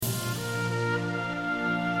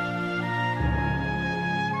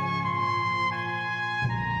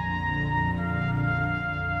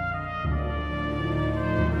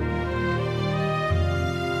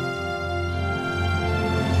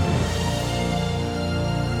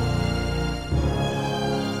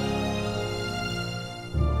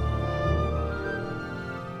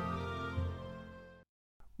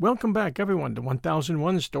Welcome back, everyone, to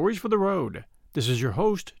 1001 Stories for the Road. This is your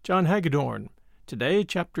host, John Hagedorn. Today,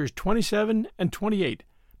 chapters 27 and 28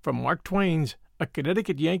 from Mark Twain's A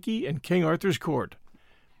Connecticut Yankee in King Arthur's Court.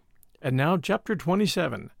 And now, chapter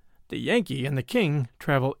 27. The Yankee and the King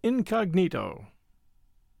Travel Incognito.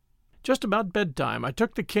 Just about bedtime, I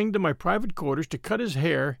took the king to my private quarters to cut his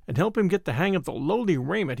hair and help him get the hang of the lowly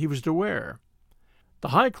raiment he was to wear. The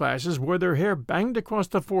high classes wore their hair banged across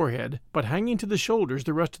the forehead, but hanging to the shoulders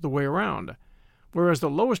the rest of the way around, whereas the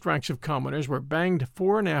lowest ranks of commoners were banged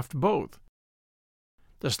fore and aft both.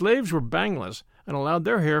 The slaves were bangless and allowed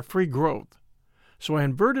their hair free growth, so I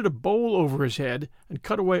inverted a bowl over his head and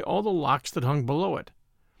cut away all the locks that hung below it.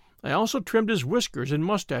 I also trimmed his whiskers and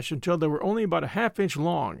mustache until they were only about a half-inch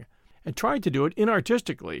long, and tried to do it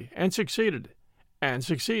inartistically, and succeeded.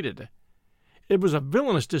 It was a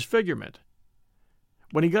villainous disfigurement.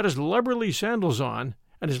 When he got his lubberly sandals on,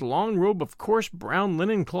 and his long robe of coarse brown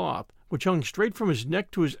linen cloth, which hung straight from his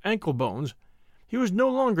neck to his ankle bones, he was no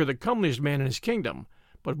longer the comeliest man in his kingdom,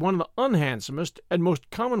 but one of the unhandsomest and most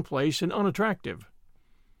commonplace and unattractive.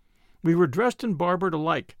 We were dressed and barbered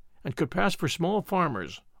alike, and could pass for small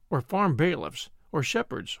farmers, or farm bailiffs, or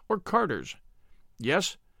shepherds, or carters.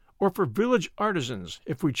 Yes, or for village artisans,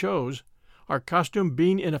 if we chose, our costume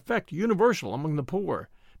being in effect universal among the poor,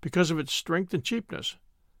 because of its strength and cheapness.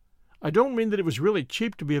 I don't mean that it was really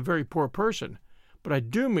cheap to be a very poor person, but I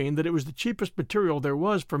do mean that it was the cheapest material there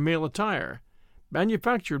was for male attire.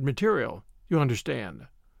 Manufactured material, you understand.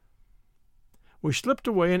 We slipped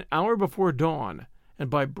away an hour before dawn, and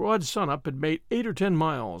by broad sunup had made 8 or 10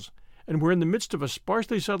 miles, and were in the midst of a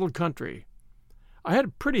sparsely settled country. I had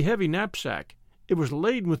a pretty heavy knapsack. It was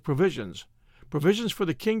laden with provisions for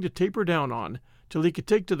the king to taper down on, till he could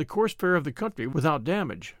take to the coarse fare of the country without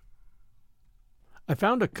damage. I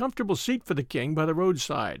found a comfortable seat for the king by the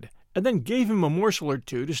roadside, and then gave him a morsel or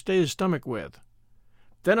two to stay his stomach with.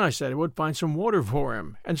 Then I said I would find some water for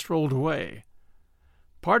him, and strolled away.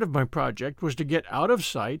 Part of my project was to get out of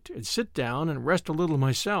sight and sit down and rest a little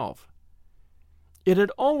myself. It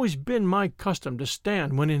had always been my custom to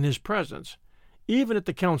stand when in his presence, even at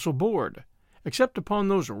the council board, except upon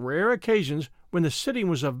those rare occasions when the sitting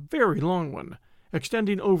was a very long one,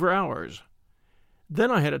 extending over hours.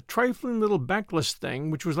 Then I had a trifling little backless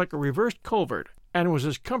thing which was like a reversed culvert, and was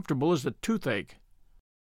as comfortable as the toothache.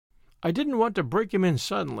 I didn't want to break him in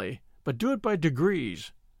suddenly, but do it by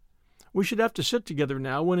degrees. We should have to sit together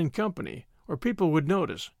now when in company, or people would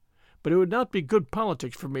notice, but it would not be good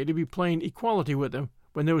politics for me to be playing equality with him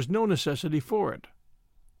when there was no necessity for it.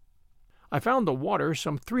 I found the water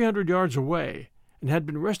some 300 yards away, and had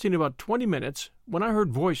been resting about 20 minutes when I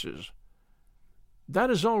heard voices. That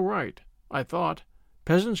is all right, I thought.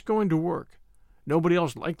 Peasants going to work. Nobody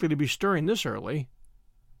else likely to be stirring this early.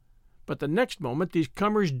 But the next moment these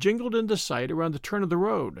comers jingled into sight around the turn of the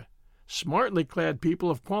road, smartly clad people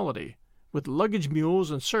of quality, with luggage mules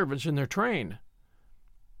and servants in their train.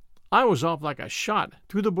 I was off like a shot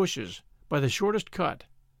through the bushes by the shortest cut.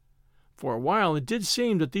 For a while it did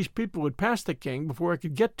seem that these people would pass the king before I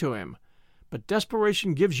could get to him, but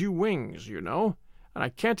desperation gives you wings, you know, and I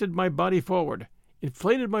canted my body forward,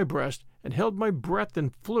 inflated my breast, and held my breath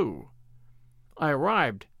and flew. I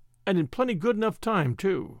arrived, and in plenty good enough time,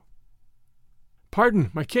 too.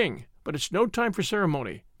 "Pardon, my king, but it's no time for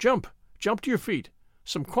ceremony. Jump to your feet.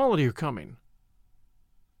 Some quality are coming."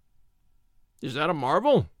 "Is that a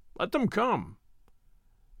marvel? Let them come."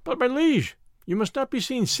 "But, my liege, you must not be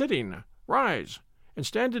seen sitting. Rise, and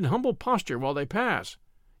stand in humble posture while they pass.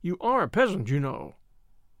 You are a peasant, you know."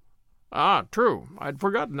 "Ah, true, I'd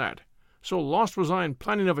forgotten that. So lost was I in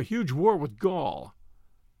planning of a huge war with Gaul."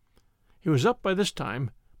 He was up by this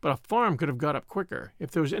time, but a farm could have got up quicker,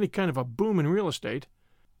 if there was any kind of a boom in real estate.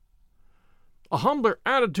 "A humbler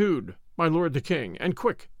attitude, my lord the king, and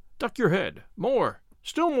quick. Duck your head. More.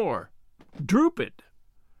 Still more. Droop it."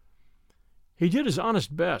 He did his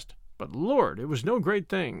honest best, but Lord, it was no great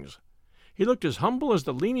things. He looked as humble as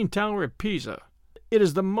the Leaning Tower at Pisa. It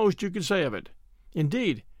is the most you could say of it.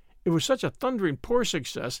 Indeed, it was such a thundering poor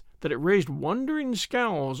success that it raised wondering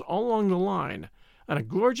scowls all along the line, and a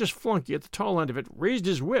gorgeous flunkey at the tall end of it raised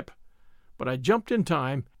his whip. But I jumped in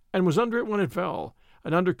time, and was under it when it fell,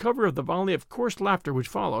 and under cover of the volley of coarse laughter which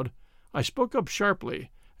followed, I spoke up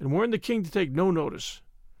sharply, and warned the king to take no notice.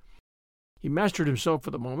 He mastered himself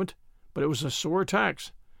for the moment, but it was a sore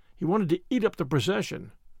tax. He wanted to eat up the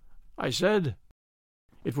procession. I said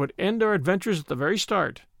it would end our adventures at the very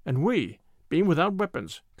start, and we, being without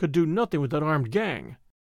weapons, could do nothing with that armed gang.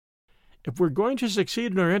 If we're going to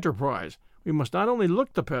succeed in our enterprise, we must not only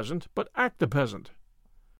look the peasant, but act the peasant.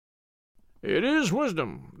 "It is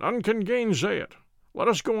wisdom, none can gainsay it. Let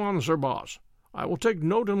us go on, Sir Boss. I will take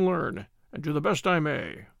note and learn, and do the best I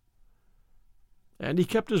may." And he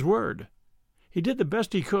kept his word. He did the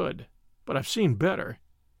best he could, but I've seen better.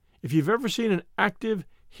 If you've ever seen an active,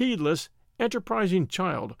 heedless, enterprising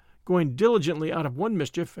child going diligently out of one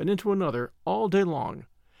mischief and into another all day long,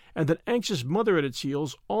 and an anxious mother at its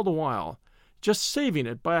heels all the while, just saving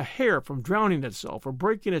it by a hair from drowning itself or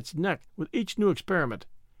breaking its neck with each new experiment,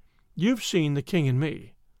 you've seen the king in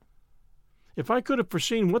me. If I could have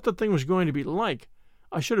foreseen what the thing was going to be like,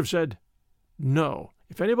 I should have said, "No,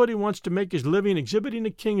 if anybody wants to make his living exhibiting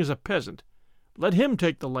a king as a peasant, let him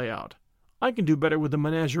take the layout. I can do better with the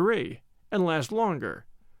menagerie, and last longer."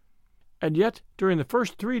 And yet, during the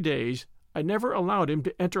first 3 days, I never allowed him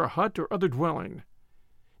to enter a hut or other dwelling.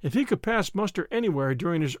 If he could pass muster anywhere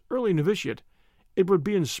during his early novitiate, it would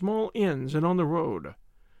be in small inns and on the road.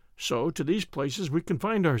 So to these places we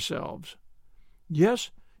confined ourselves.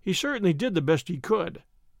 Yes, he certainly did the best he could.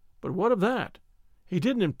 But what of that? He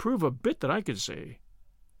didn't improve a bit that I could see.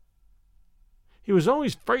 He was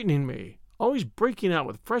always frightening me, always breaking out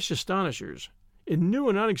with fresh astonishers, in new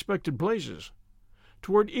and unexpected places.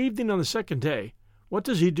 Toward evening on the second day, what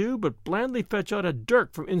does he do but blandly fetch out a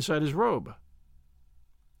dirk from inside his robe?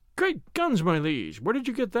 "Great guns, my liege, where did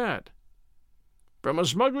you get that?" "From a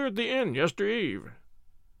smuggler at the inn yester eve."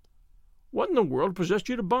 "What in the world possessed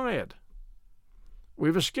you to buy it?"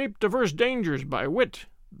 "We've escaped divers dangers by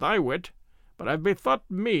thy wit, but I've bethought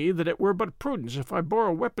me that it were but prudence if I bore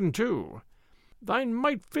a weapon too. Thine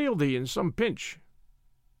might fail thee in some pinch."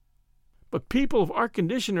 "But people of our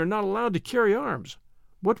condition are not allowed to carry arms.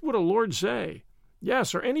 What would a lord say,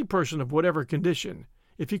 yes, or any person of whatever condition,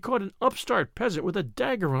 if he caught an upstart peasant with a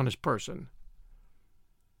dagger on his person?"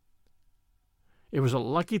 It was a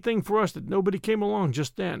lucky thing for us that nobody came along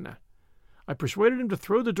just then. I persuaded him to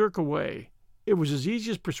throw the dirk away. It was as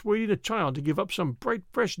easy as persuading a child to give up some bright,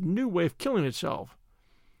 fresh, new way of killing itself.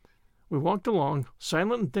 We walked along,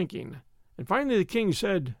 silent and thinking, and finally the king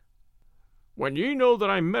said, "When ye know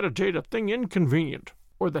that I meditate a thing inconvenient,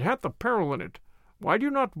 or that hath a peril in it, why do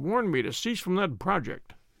you not warn me to cease from that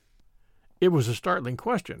project?" It was a startling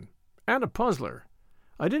question, and a puzzler.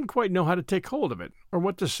 I didn't quite know how to take hold of it, or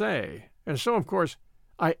what to say, and so, of course,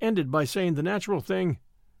 I ended by saying the natural thing,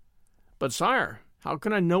 "But, sire, how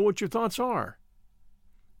can I know what your thoughts are?"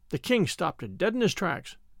 The king stopped dead in his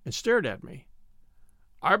tracks and stared at me.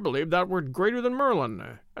 "I believe thou wert greater than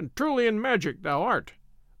Merlin, and truly in magic thou art,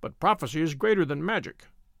 but prophecy is greater than magic.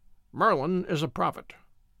 Merlin is a prophet."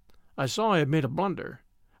 I saw I had made a blunder.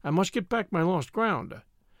 I must get back my lost ground.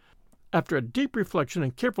 After a deep reflection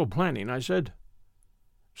and careful planning, I said,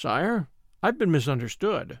 "Sire, I've been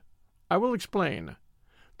misunderstood. I will explain.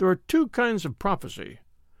 There are 2 kinds of prophecy.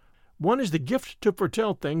 One is the gift to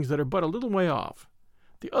foretell things that are but a little way off.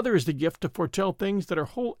 The other is the gift to foretell things that are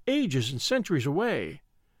whole ages and centuries away.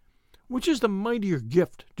 Which is the mightier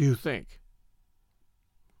gift, do you think?"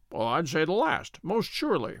 "Well, I'd say the last, most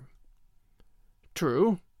surely."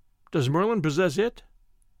 "True. Does Merlin possess it?"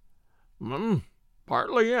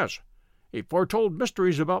 Partly, yes. He foretold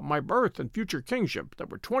mysteries about my birth and future kingship that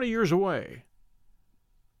were 20 years away."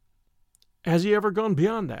 "Has he ever gone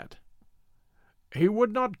beyond that?" "He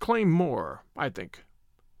would not claim more, I think."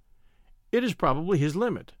 "It is probably his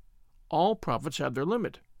limit. All prophets have their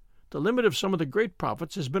limit. The limit of some of the great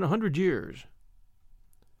prophets has been 100 years."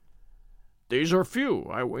 "These are few,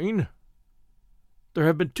 I ween." "There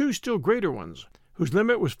have been 2 still greater ones, whose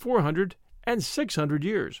limit was 400 and 600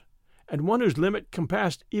 years, and one whose limit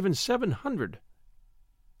compassed even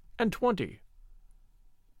 720.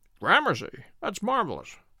 "Gramercy, that's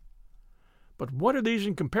marvelous." "But what are these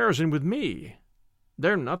in comparison with me?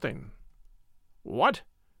 They're nothing." "What?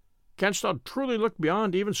 Canst thou truly look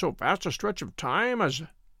beyond even so vast a stretch of time as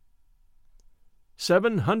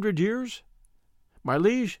 700 years? My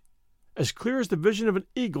liege, as clear as the vision of an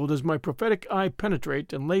eagle does my prophetic eye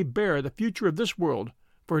penetrate and lay bare the future of this world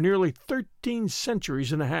for nearly 13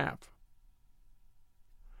 centuries and a half."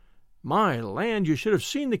 My land, you should have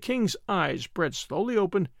seen the king's eyes spread slowly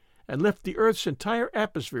open and lift the earth's entire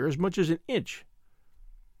atmosphere as much as an inch.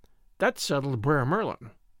 That settled Brer Merlin.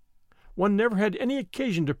 One never had any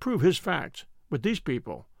occasion to prove his facts. With these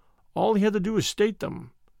people, all he had to do was state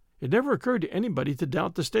them. It never occurred to anybody to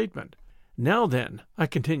doubt the statement. Now then, I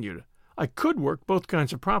continued, I could work both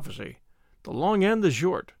kinds of prophecy, the long and the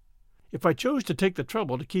short, if I chose to take the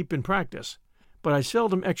trouble to keep in practice, but I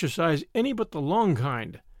seldom exercise any but the long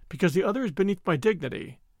kind, because the other is beneath my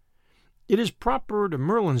dignity. It is proper to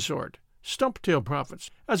Merlin's sort, stump-tail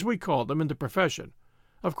prophets, as we call them in the profession.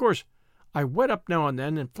 Of course, I wet up now and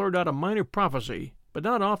then and flirt out a minor prophecy, but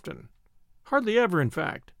not often. Hardly ever, in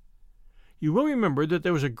fact. You will remember that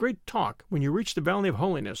there was a great talk when you reached the Valley of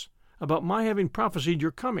Holiness about my having prophesied your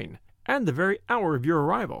coming and the very hour of your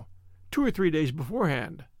arrival, 2 or 3 days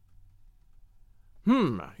beforehand.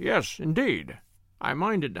 Yes, indeed. I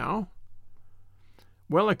mind it now.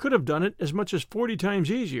 Well, I could have done it as much as 40 times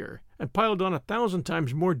easier and piled on 1,000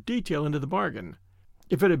 times more detail into the bargain,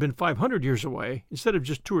 if it had been 500 years away instead of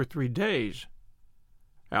just 2 or 3 days.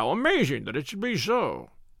 How amazing that it should be so!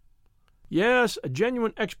 Yes, a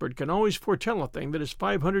genuine expert can always foretell a thing that is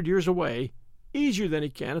 500 years away easier than he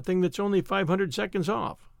can a thing that's only 500 seconds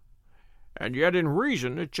off. And yet in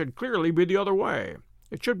reason it should clearly be the other way.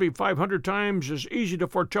 It should be 500 times as easy to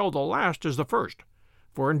foretell the last as the first,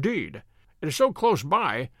 for indeed it is so close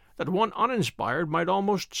by that one uninspired might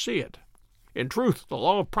almost see it. In truth, the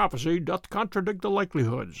law of prophecy doth contradict the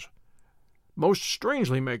likelihoods, most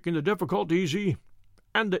strangely making the difficult easy,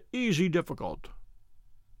 and the easy difficult.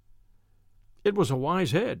 It was a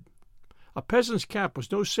wise head. A peasant's cap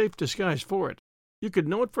was no safe disguise for it. You could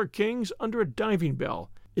know it for a king's under a diving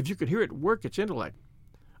bell, if you could hear it work its intellect.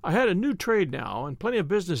 I had a new trade now, and plenty of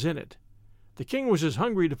business in it. The king was as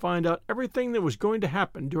hungry to find out everything that was going to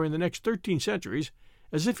happen during the next 13 centuries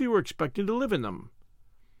as if he were expecting to live in them.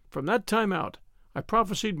 From that time out, I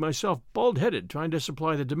prophesied myself bald-headed trying to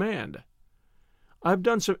supply the demand. I've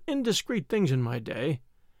done some indiscreet things in my day,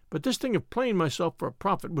 but this thing of playing myself for a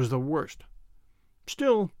prophet was the worst.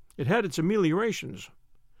 Still, it had its ameliorations.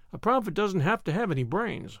 A prophet doesn't have to have any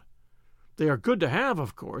brains. They are good to have,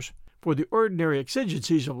 of course, for the ordinary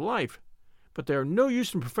exigencies of life, but they are no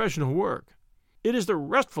use in professional work. It is the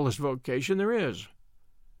restfulest vocation there is.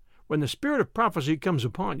 When the spirit of prophecy comes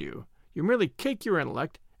upon you, you merely cake your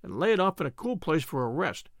intellect and lay it off in a cool place for a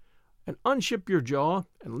rest, and unship your jaw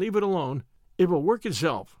and leave it alone. It will work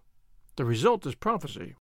itself. The result is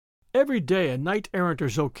prophecy. Every day a knight-errant or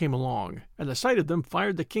so came along, and the sight of them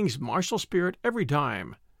fired the king's martial spirit every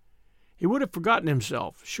time. He would have forgotten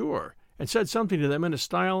himself, sure, and said something to them in a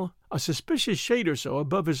style a suspicious shade or so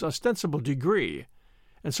above his ostensible degree,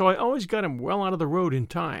 and so I always got him well out of the road in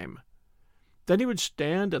time. Then he would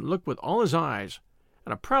stand and look with all his eyes,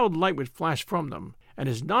 and a proud light would flash from them, and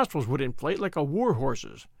his nostrils would inflate like a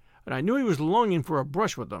war-horse's, and I knew he was longing for a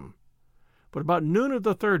brush with them. But about noon of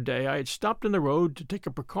the third day I had stopped in the road to take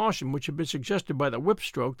a precaution which had been suggested by the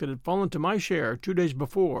whip-stroke that had fallen to my share 2 days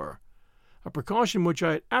before, a precaution which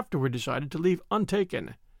I had afterward decided to leave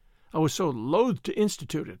untaken. I was so loath to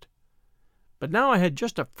institute it. But now I had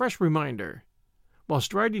just a fresh reminder. While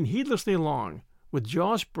striding heedlessly along, with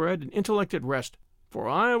jaw spread and intellect at rest, for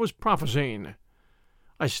I was prophesying,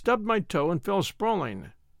 I stubbed my toe and fell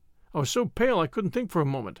sprawling. I was so pale I couldn't think for a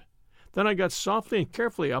moment. Then I got softly and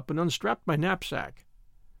carefully up and unstrapped my knapsack.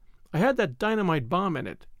 I had that dynamite bomb in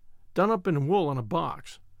it, done up in wool in a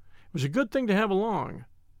box. It was a good thing to have along.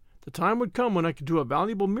 The time would come when I could do a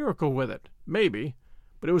valuable miracle with it, maybe,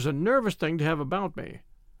 but it was a nervous thing to have about me,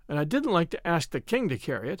 and I didn't like to ask the king to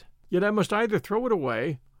carry it, yet I must either throw it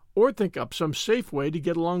away or think up some safe way to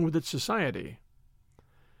get along with its society.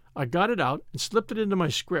 I got it out and slipped it into my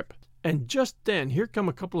scrip, and just then here come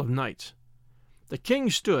a couple of knights. The king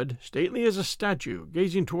stood, stately as a statue,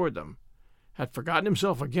 gazing toward them, had forgotten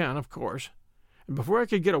himself again, of course, and before I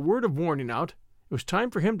could get a word of warning out, it was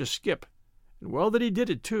time for him to skip, and well that he did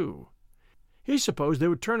it, too. He supposed they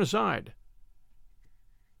would turn aside.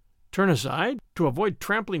 Turn aside? To avoid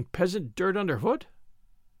trampling peasant dirt underfoot?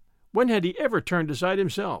 When had he ever turned aside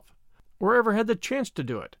himself, or ever had the chance to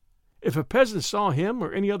do it? If a peasant saw him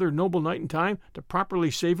or any other noble knight in time to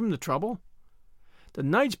properly save him the trouble? The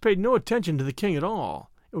knights paid no attention to the king at all.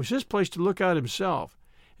 It was his place to look out himself,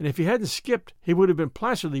 and if he hadn't skipped, he would have been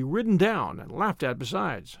placidly ridden down and laughed at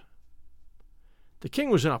besides. The king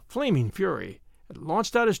was in a flaming fury, and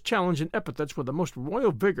launched out his challenge and epithets with the most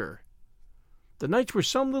royal vigor. The knights were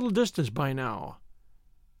some little distance by now.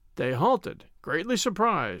 They halted, greatly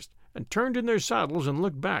surprised, and turned in their saddles and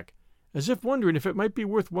looked back, as if wondering if it might be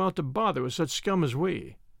worth while to bother with such scum as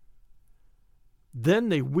we. Then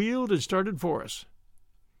they wheeled and started for us.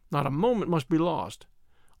 Not a moment must be lost.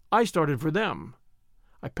 I started for them.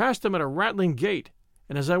 I passed them at a rattling gait,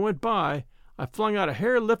 and as I went by, I flung out a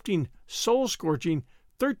hair-lifting, soul-scorching,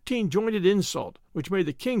 13-jointed insult, which made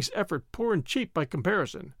the king's effort poor and cheap by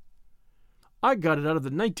comparison. I got it out of the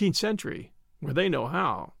 19th century, where they know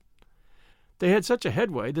how. They had such a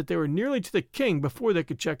headway that they were nearly to the king before they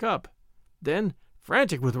could check up. Then,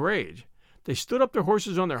 frantic with rage, they stood up their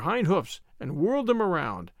horses on their hind hoofs and whirled them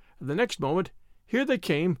around, and the next moment, here they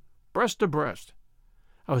came, breast to breast.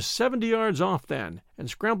 I was 70 yards off then, and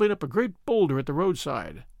scrambling up a great boulder at the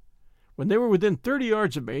roadside. When they were within 30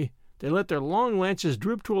 yards of me, they let their long lances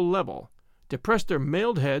droop to a level, depressed their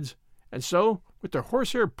mailed heads, And so, with their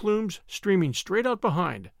horsehair plumes streaming straight out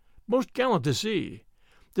behind, most gallant to see,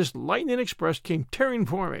 this lightning express came tearing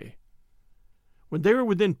for me. When they were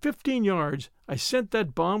within 15 yards, I sent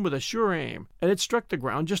that bomb with a sure aim, and it struck the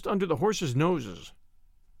ground just under the horses' noses.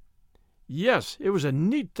 Yes, it was a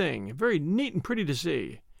neat thing, very neat and pretty to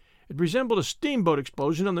see. It resembled a steamboat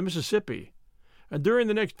explosion on the Mississippi, and during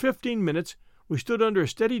the next 15 minutes we stood under a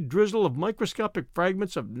steady drizzle of microscopic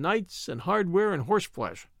fragments of knights and hardware and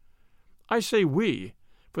horseflesh. I say we,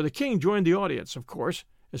 for the king joined the audience, of course,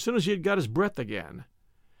 as soon as he had got his breath again.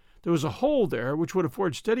 There was a hole there which would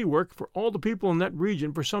afford steady work for all the people in that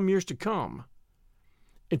region for some years to come.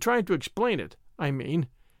 In trying to explain it, I mean,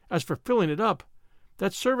 as for filling it up,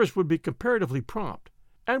 that service would be comparatively prompt,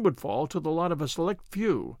 and would fall to the lot of a select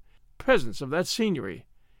few, peasants of that seigneury,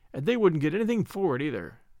 and they wouldn't get anything for it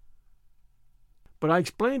either. But I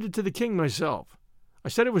explained it to the king myself. I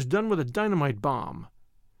said it was done with a dynamite bomb.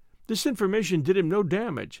 This information did him no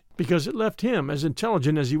damage, because it left him as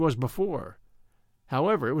intelligent as he was before.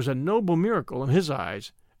 However, it was a noble miracle in his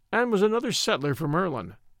eyes, and was another settler for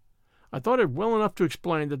Merlin. I thought it well enough to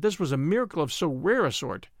explain that this was a miracle of so rare a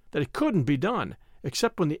sort that it couldn't be done,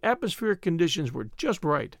 except when the atmospheric conditions were just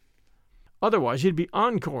right. Otherwise he'd be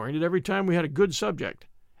encoring it every time we had a good subject,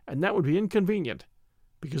 and that would be inconvenient,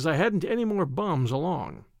 because I hadn't any more bombs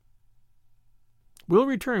along. We'll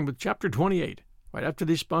return with Chapter 28, right after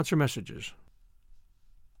these sponsor messages.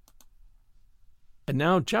 And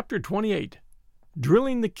now Chapter 28,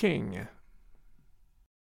 Drilling the King.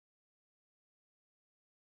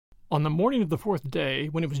 On the morning of the 4th day,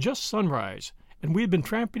 when it was just sunrise, and we had been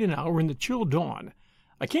tramping an hour in the chill dawn,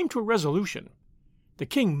 I came to a resolution. The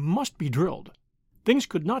king must be drilled. Things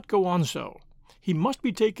could not go on so. He must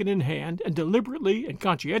be taken in hand and deliberately and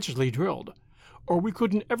conscientiously drilled, or we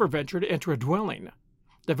couldn't ever venture to enter a dwelling.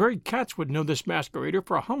 The very cats would know this masquerader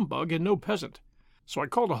for a humbug and no peasant. So I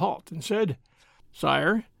called a halt and said,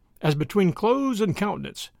 "Sire, as between clothes and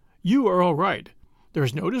countenance, you are all right. There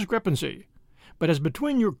is no discrepancy. But as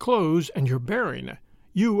between your clothes and your bearing,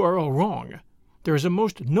 you are all wrong. There is a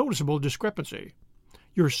most noticeable discrepancy.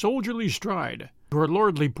 Your soldierly stride, your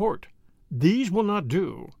lordly port, these will not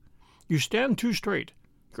do. You stand too straight,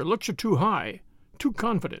 your looks are too high, too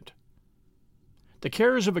confident. The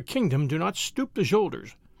cares of a kingdom do not stoop the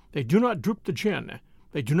shoulders, they do not droop the chin,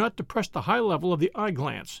 they do not depress the high level of the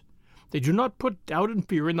eye-glance, they do not put doubt and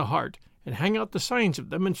fear in the heart, and hang out the signs of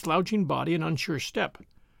them in slouching body and unsure step.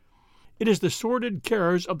 It is the sordid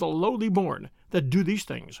cares of the lowly born that do these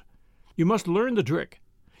things. You must learn the trick.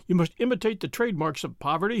 You must imitate the trademarks of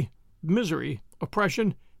poverty, misery,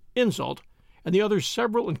 oppression, insult, and the other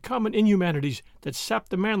several and common inhumanities that sap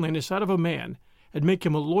the manliness out of a man and make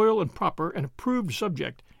him a loyal and proper and approved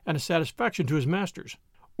subject and a satisfaction to his masters.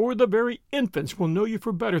 Or the very infants will know you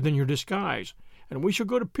for better than your disguise, and we shall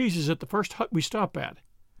go to pieces at the first hut we stop at.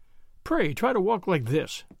 Pray try to walk like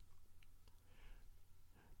this."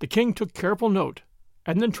 The king took careful note,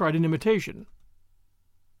 and then tried an imitation.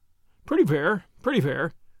 Pretty fair, pretty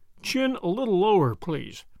fair. Chin a little lower,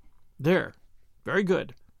 please. There. Very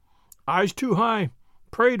good. Eyes too high.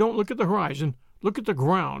 Pray don't look at the horizon. Look at the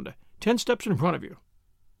ground, 10 steps in front of you.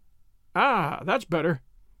 Ah, that's better.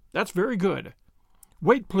 That's very good.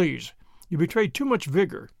 Wait, please. You betray too much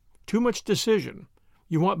vigor, too much decision.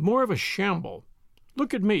 You want more of a shamble.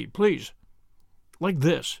 Look at me, please. Like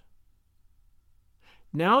this.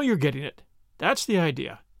 Now you're getting it. That's the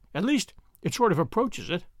idea. At least, it sort of approaches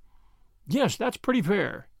it. Yes, that's pretty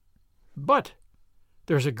fair. But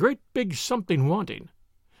there's a great big something wanting.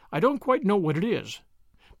 I don't quite know what it is.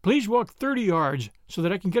 Please walk 30 yards so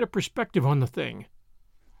that I can get a perspective on the thing.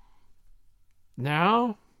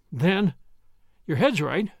 Now, then, your head's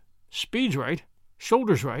right, speed's right,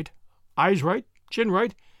 shoulders right, eyes right, chin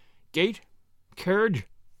right, gait, carriage,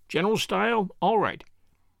 general style, all right.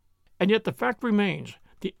 And yet the fact remains,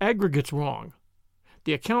 the aggregate's wrong.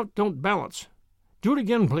 The account don't balance. Do it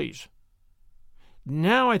again, please.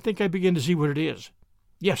 Now I think I begin to see what it is.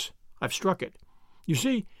 Yes, I've struck it. You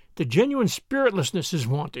see, the genuine spiritlessness is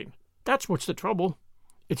wanting. That's what's the trouble.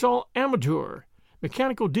 It's all amateur.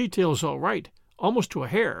 Mechanical details all right, almost to a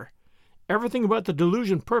hair. Everything about the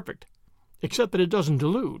delusion perfect, except that it doesn't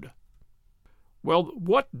delude. Well,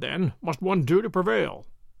 what, then, must one do to prevail?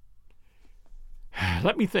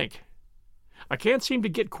 Let me think. I can't seem to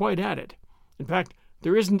get quite at it. In fact,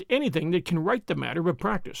 there isn't anything that can right the matter but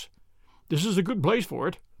practice. This is a good place for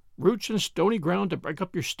it. Roots and stony ground to break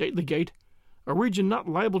up your stately gait. A region not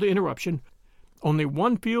liable to interruption. Only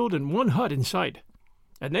one field and one hut in sight,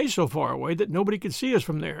 and they so far away that nobody can see us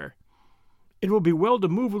from there. It will be well to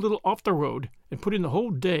move a little off the road and put in the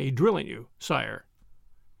whole day drilling you, sire.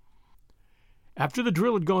 After the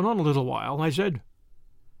drill had gone on a little while, I said,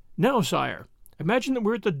 "Now, sire, imagine that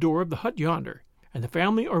we're at the door of the hut yonder, and the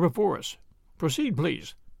family are before us. Proceed,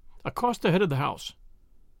 please, across the head of the house."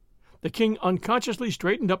 The king unconsciously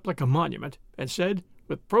straightened up like a monument, and said,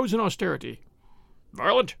 with frozen austerity,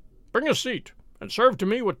 "Varlet, bring a seat, and serve to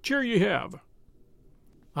me what cheer ye have."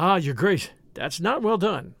 "Ah, your grace, that's not well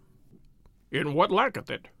done." "In what lacketh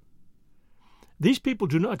it?" "These people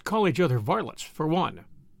do not call each other varlets, for one."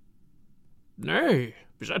 "Nay,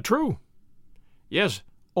 is that true?" "Yes,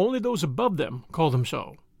 only those above them call them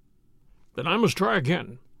so." "Then I must try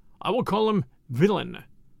again. I will call him villain."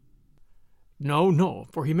 No,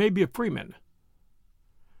 for he may be a freeman."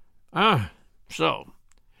 "Ah, so.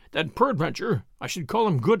 Then peradventure I should call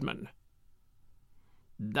him goodman."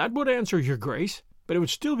 "That would answer, your grace, but it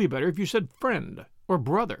would still be better if you said friend or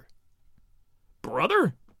brother."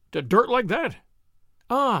 "Brother? To dirt like that?"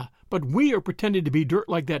 "Ah, but we are pretending to be dirt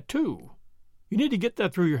like that too. You need to get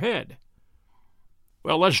that through your head."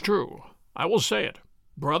 "Well, that's true. I will say it.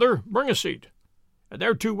 Brother, bring a seat. And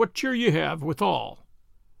thereto what cheer ye have withal.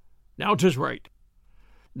 Now 'tis right."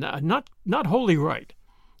 Not wholly right.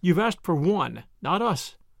 You've asked for one, not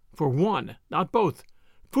us. For one, not both.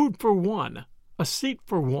 Food for one. A seat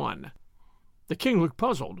for one." The king looked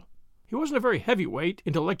puzzled. He wasn't a very heavy weight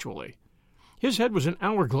intellectually. His head was an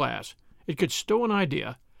hourglass. It could stow an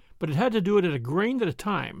idea, but it had to do it at a grain at a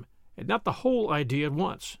time, and not the whole idea at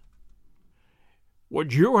once.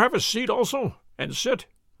 "Would you have a seat also, and sit?"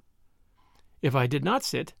 "If I did not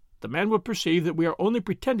sit, the man would perceive that we are only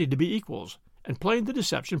pretending to be equals, and playing the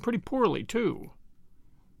deception pretty poorly, too."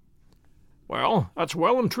 "Well, that's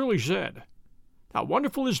well and truly said. How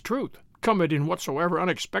wonderful is truth, come it in whatsoever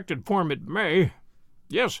unexpected form it may.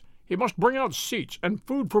 Yes, he must bring out seats and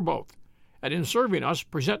food for both, and in serving us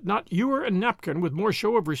present not ewer and napkin with more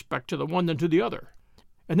show of respect to the one than to the other.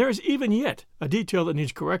 And there is even yet a detail that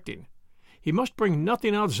needs correcting. He must bring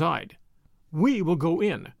nothing outside. We will go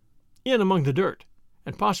in among the dirt,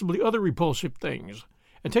 and possibly other repulsive things,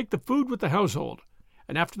 and take the food with the household,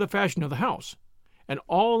 and after the fashion of the house, and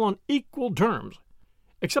all on equal terms,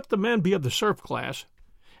 except the man be of the serf class,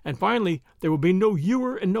 and finally there will be no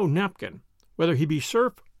ewer and no napkin, whether he be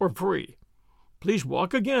serf or free. Please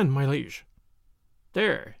walk again, my liege.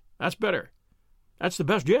 There, that's better. That's the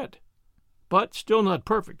best yet, but still not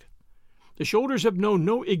perfect. The shoulders have known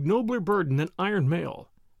no ignobler burden than iron mail,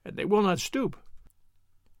 and they will not stoop."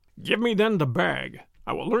 "Give me then the bag.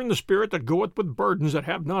 I will learn the spirit that goeth with burdens that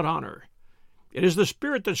have not honor. It is the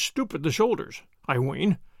spirit that stoopeth the shoulders, I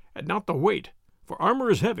ween, and not the weight, for armor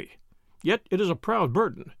is heavy, yet it is a proud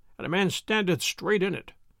burden, and a man standeth straight in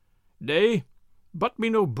it. Nay, butt me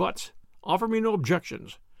no butts, offer me no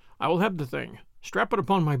objections. I will have the thing. Strap it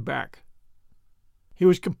upon my back." He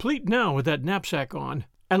was complete now with that knapsack on,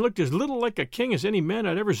 and looked as little like a king as any man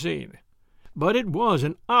I'd ever seen. But it was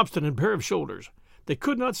an obstinate pair of shoulders. They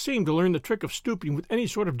could not seem to learn the trick of stooping with any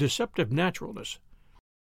sort of deceptive naturalness.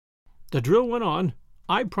 The drill went on,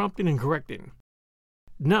 I prompting and correcting.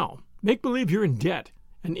 "Now, make believe you're in debt,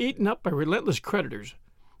 and eaten up by relentless creditors.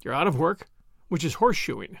 You're out of work, which is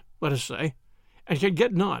horseshoeing, let us say, and can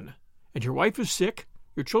get none, and your wife is sick,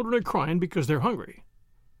 your children are crying because they're hungry."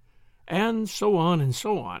 And so on and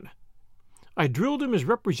so on. I drilled him as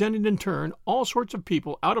representing in turn all sorts of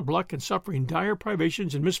people out of luck and suffering dire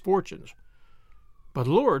privations and misfortunes. But,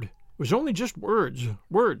 Lord, it was only just words.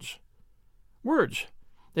 Words.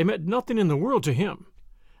 They meant nothing in the world to him.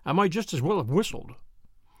 I might just as well have whistled.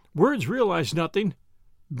 Words realize nothing,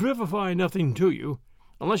 vivify nothing to you,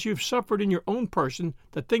 unless you've suffered in your own person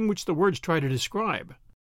the thing which the words try to describe.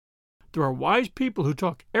 There are wise people who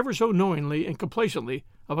talk ever so knowingly and complacently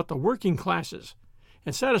about the working classes,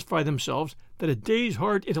 and satisfy themselves that a day's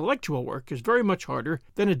hard intellectual work is very much harder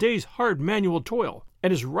than a day's hard manual toil,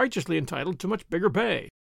 and is righteously entitled to much bigger pay.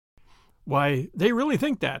 Why, they really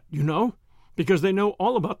think that, you know, because they know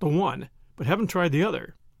all about the one, but haven't tried the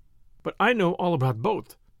other. But I know all about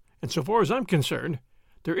both, and so far as I'm concerned,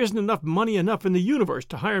 there isn't enough money enough in the universe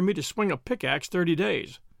to hire me to swing a pickaxe 30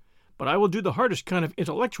 days. But I will do the hardest kind of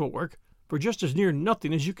intellectual work for just as near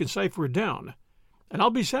nothing as you can cipher it down, and I'll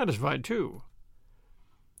be satisfied too.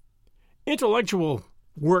 Intellectual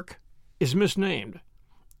work is misnamed.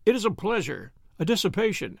 It is a pleasure, a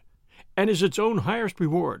dissipation, and is its own highest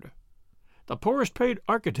reward. The poorest paid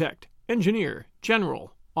architect, engineer,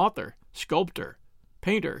 general, author, sculptor,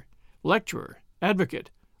 painter, lecturer,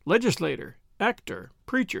 advocate, legislator, actor,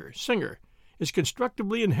 preacher, singer, is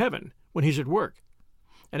constructively in heaven when he's at work.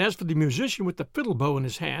 And as for the musician with the fiddle bow in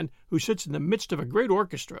his hand, who sits in the midst of a great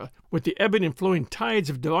orchestra, with the ebbing and flowing tides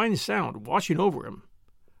of divine sound washing over him,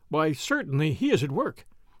 why, certainly he is at work,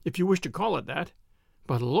 if you wish to call it that.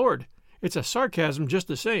 But, Lord, it's a sarcasm just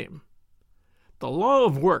the same. The law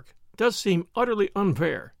of work does seem utterly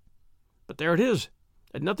unfair. But there it is,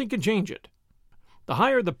 and nothing can change it. The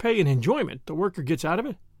higher the pay and enjoyment the worker gets out of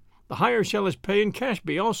it, the higher shall his pay in cash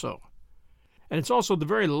be also. And it's also the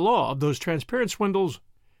very law of those transparent swindles,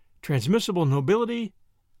 transmissible nobility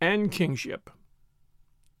and kingship.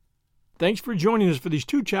 Thanks for joining us for these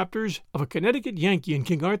 2 chapters of A Connecticut Yankee in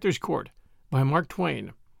King Arthur's Court by Mark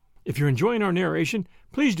Twain. If you're enjoying our narration,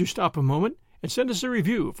 please do stop a moment and send us a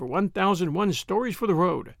review for 1001 Stories for the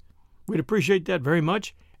Road. We'd appreciate that very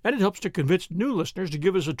much, and it helps to convince new listeners to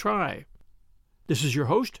give us a try. This is your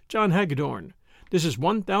host, John Hagedorn. This is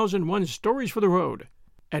 1001 Stories for the Road,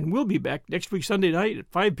 and we'll be back next week Sunday night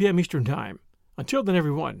at 5 p.m. Eastern Time. Until then,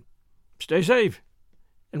 everyone, stay safe,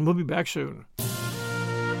 and we'll be back soon.